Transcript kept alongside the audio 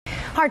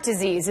Heart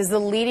disease is the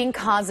leading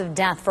cause of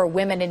death for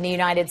women in the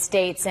United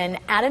States, and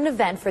at an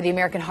event for the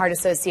American Heart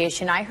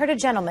Association, I heard a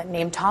gentleman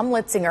named Tom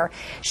Litzinger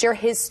share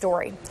his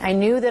story. I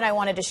knew that I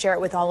wanted to share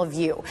it with all of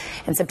you.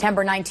 In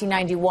September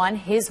 1991,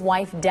 his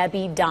wife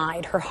Debbie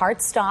died. Her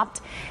heart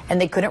stopped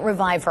and they couldn't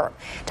revive her.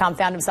 Tom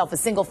found himself a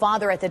single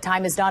father at the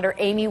time. His daughter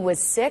Amie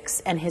was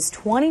 6 and his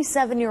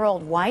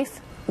 27-year-old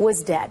wife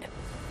was dead.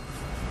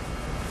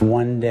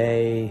 One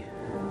day,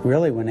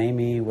 really, when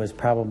Amie was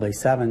probably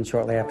 7,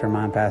 shortly after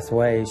Mom passed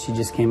away, she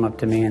just came up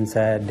to me and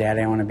said,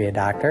 "Daddy, I want to be a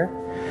doctor.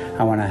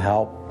 I want to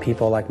help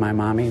people like my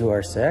mommy who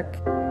are sick."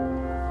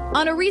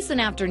 On a recent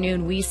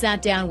afternoon, we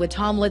sat down with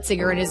Tom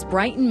Litzinger in his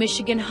Brighton,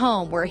 Michigan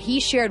home, where he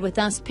shared with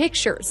us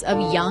pictures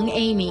of young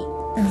Amie.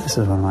 This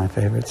is one of my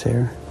favorites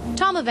here.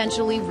 Tom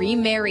eventually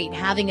remarried,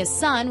 having a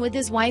son with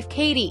his wife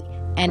Katie.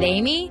 And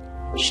Amie?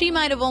 She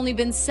might have only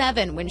been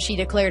 7 when she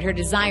declared her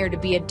desire to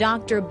be a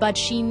doctor, but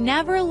she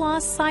never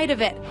lost sight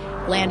of it,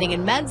 landing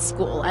in med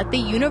school at the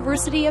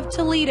University of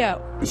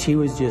Toledo. She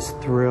was just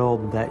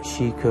thrilled that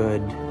she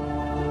could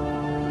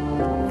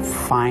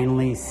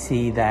finally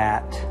see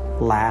that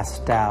last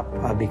step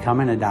of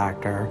becoming a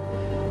doctor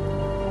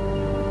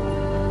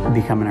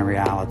becoming a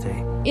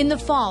reality. In the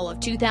fall of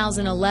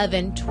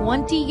 2011,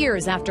 20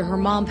 years after her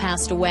mom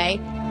passed away,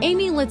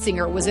 Amie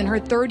Litzinger was in her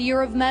 3rd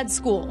year of med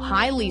school,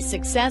 highly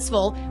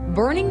successful,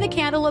 burning the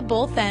candle at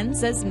both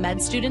ends, as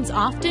med students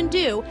often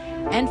do,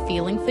 and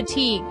feeling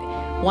fatigued.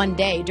 One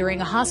day during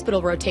a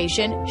hospital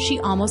rotation, she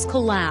almost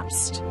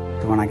collapsed.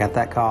 When I got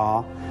that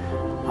call,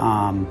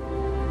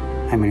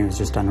 it was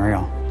just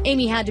unreal.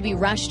 Amie had to be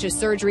rushed to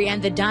surgery,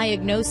 and the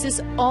diagnosis,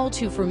 all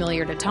too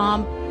familiar to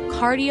Tom,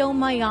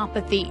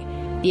 cardiomyopathy,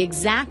 the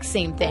exact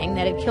same thing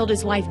that had killed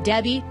his wife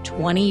Debbie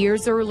 20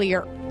 years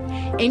earlier.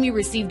 Amie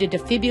received a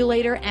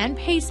defibrillator and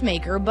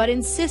pacemaker, but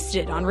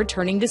insisted on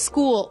returning to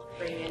school.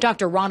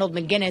 Dr. Ronald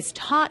McGinnis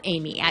taught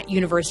Amie at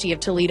University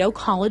of Toledo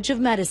College of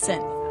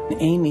Medicine.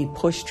 Amie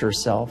pushed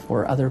herself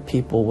where other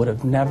people would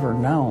have never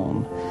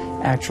known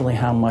actually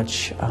how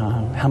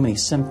many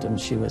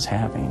symptoms she was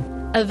having.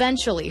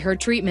 Eventually, her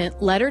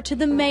treatment led her to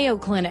the Mayo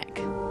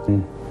Clinic.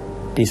 In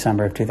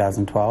December of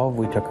 2012,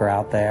 we took her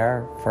out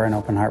there for an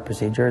open heart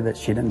procedure that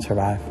she didn't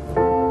survive.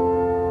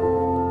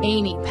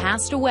 Amie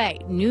passed away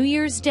New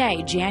Year's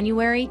Day,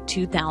 January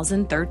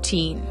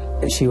 2013.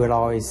 She would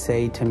always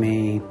say to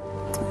me,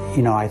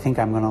 "I think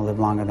I'm going to live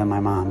longer than my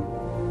mom."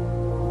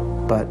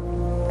 But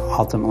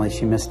ultimately,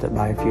 she missed it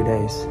by a few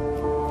days.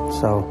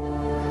 So,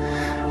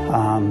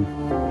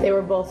 they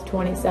were both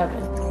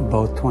 27.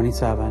 Both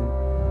 27.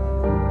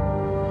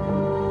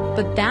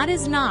 But that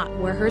is not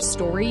where her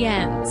story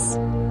ends.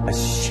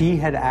 She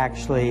had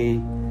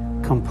actually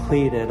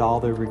completed all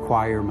the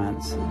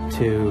requirements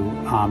to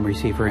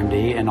receive her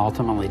MD and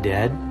ultimately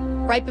did.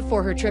 Right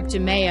before her trip to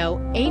Mayo,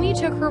 Amie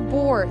took her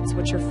boards,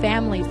 which her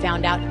family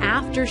found out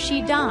after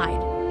she died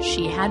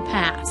she had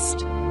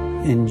passed.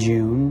 In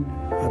June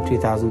of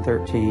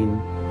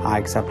 2013, I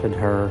accepted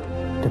her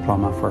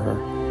diploma for her.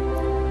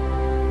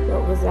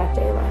 What was that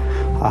day like?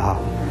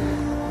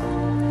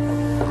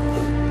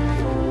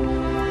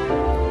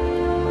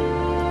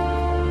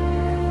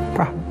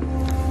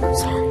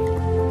 Sorry.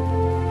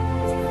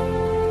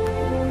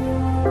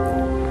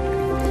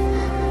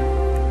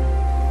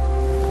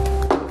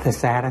 The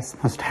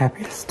saddest, most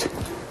happiest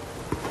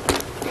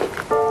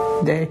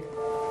day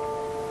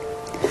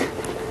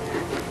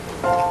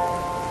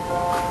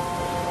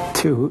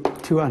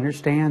to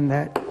understand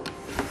that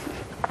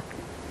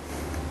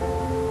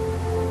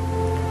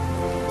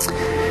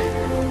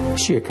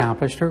she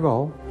accomplished her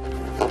goal,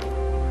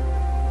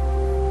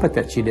 but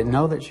that she didn't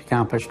know that she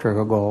accomplished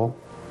her goal,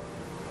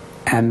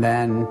 and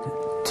then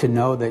to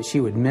know that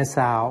she would miss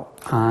out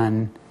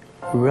on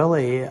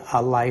really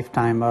a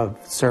lifetime of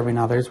serving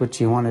others, which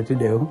she wanted to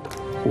do,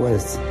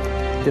 was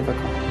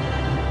difficult.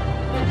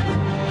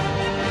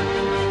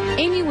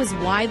 Amie was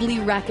widely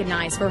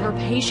recognized for her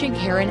patient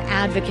care and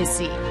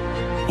advocacy.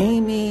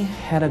 Amie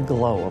had a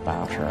glow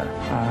about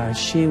her.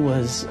 She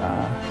was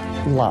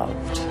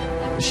loved.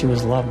 She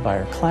was loved by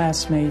her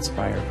classmates,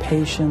 by her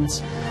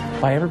patients,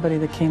 by everybody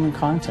that came in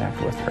contact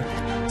with her.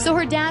 So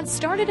her dad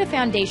started a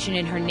foundation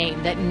in her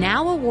name that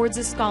now awards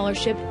a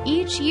scholarship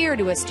each year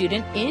to a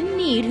student in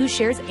need who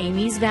shares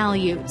Amie's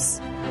values.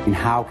 And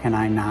how can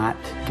I not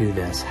do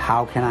this?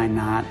 How can I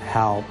not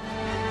help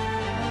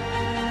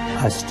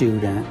a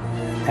student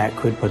that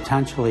could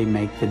potentially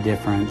make the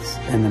difference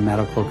in the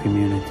medical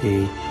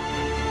community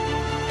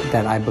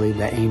that I believe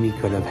that Amie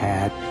could have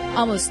had?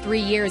 Almost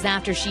 3 years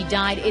after she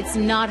died, it's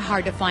not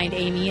hard to find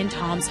Amie in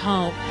Tom's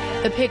home.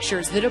 The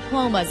pictures, the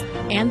diplomas,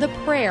 and the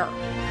prayer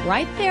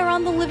right there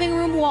on the living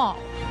room wall.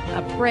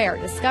 A prayer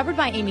discovered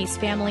by Amie's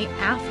family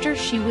after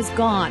she was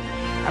gone.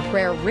 A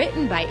prayer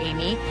written by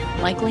Amie,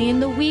 likely in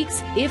the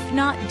weeks, if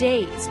not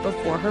days,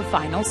 before her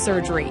final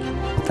surgery.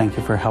 Thank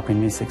you for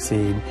helping me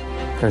succeed.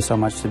 There's so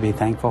much to be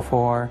thankful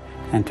for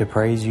and to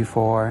praise you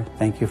for.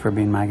 Thank you for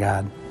being my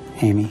God,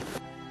 Amie.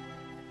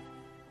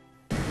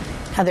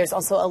 There's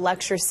also a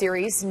lecture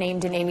series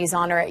named in Amie's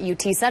honor at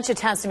UT, such a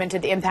testament to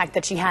the impact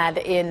that she had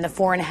in the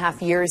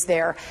 4.5 years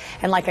there.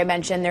 And like I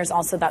mentioned, there's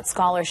also that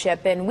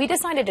scholarship. And we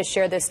decided to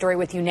share this story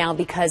with you now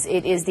because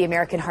it is the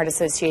American Heart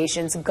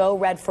Association's Go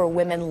Red for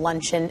Women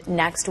luncheon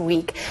next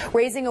week,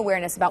 raising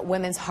awareness about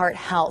women's heart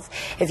health.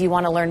 If you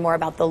want to learn more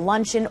about the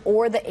luncheon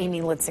or the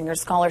Amie Litzinger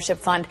Scholarship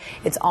Fund,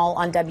 it's all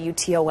on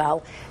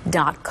WTOL.com.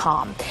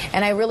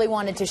 And I really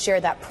wanted to share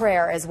that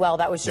prayer as well.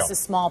 That was just a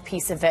small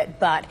piece of it,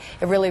 but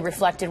it really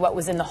reflected what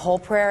was in the whole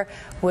prayer,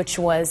 which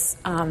was,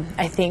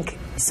 I think,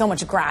 so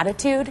much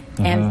gratitude.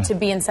 And to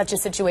be in such a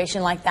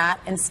situation like that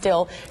and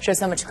still show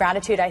so much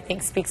gratitude, I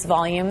think speaks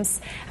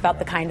volumes about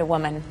the kind of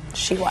woman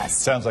she was.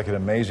 Sounds like an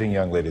amazing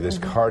young lady. This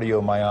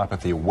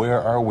cardiomyopathy,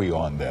 where are we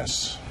on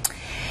this?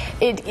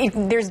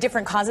 There's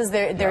different causes.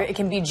 It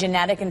can be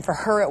genetic, and for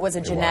her it was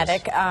a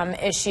genetic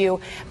issue.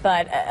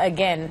 But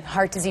again,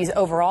 heart disease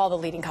overall, the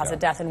leading cause of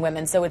death in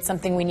women. So it's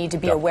something we need to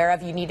be aware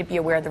of. You need to be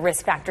aware of the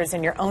risk factors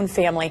in your own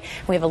family.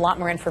 We have a lot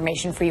more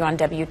information for you on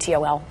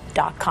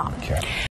WTOL.com.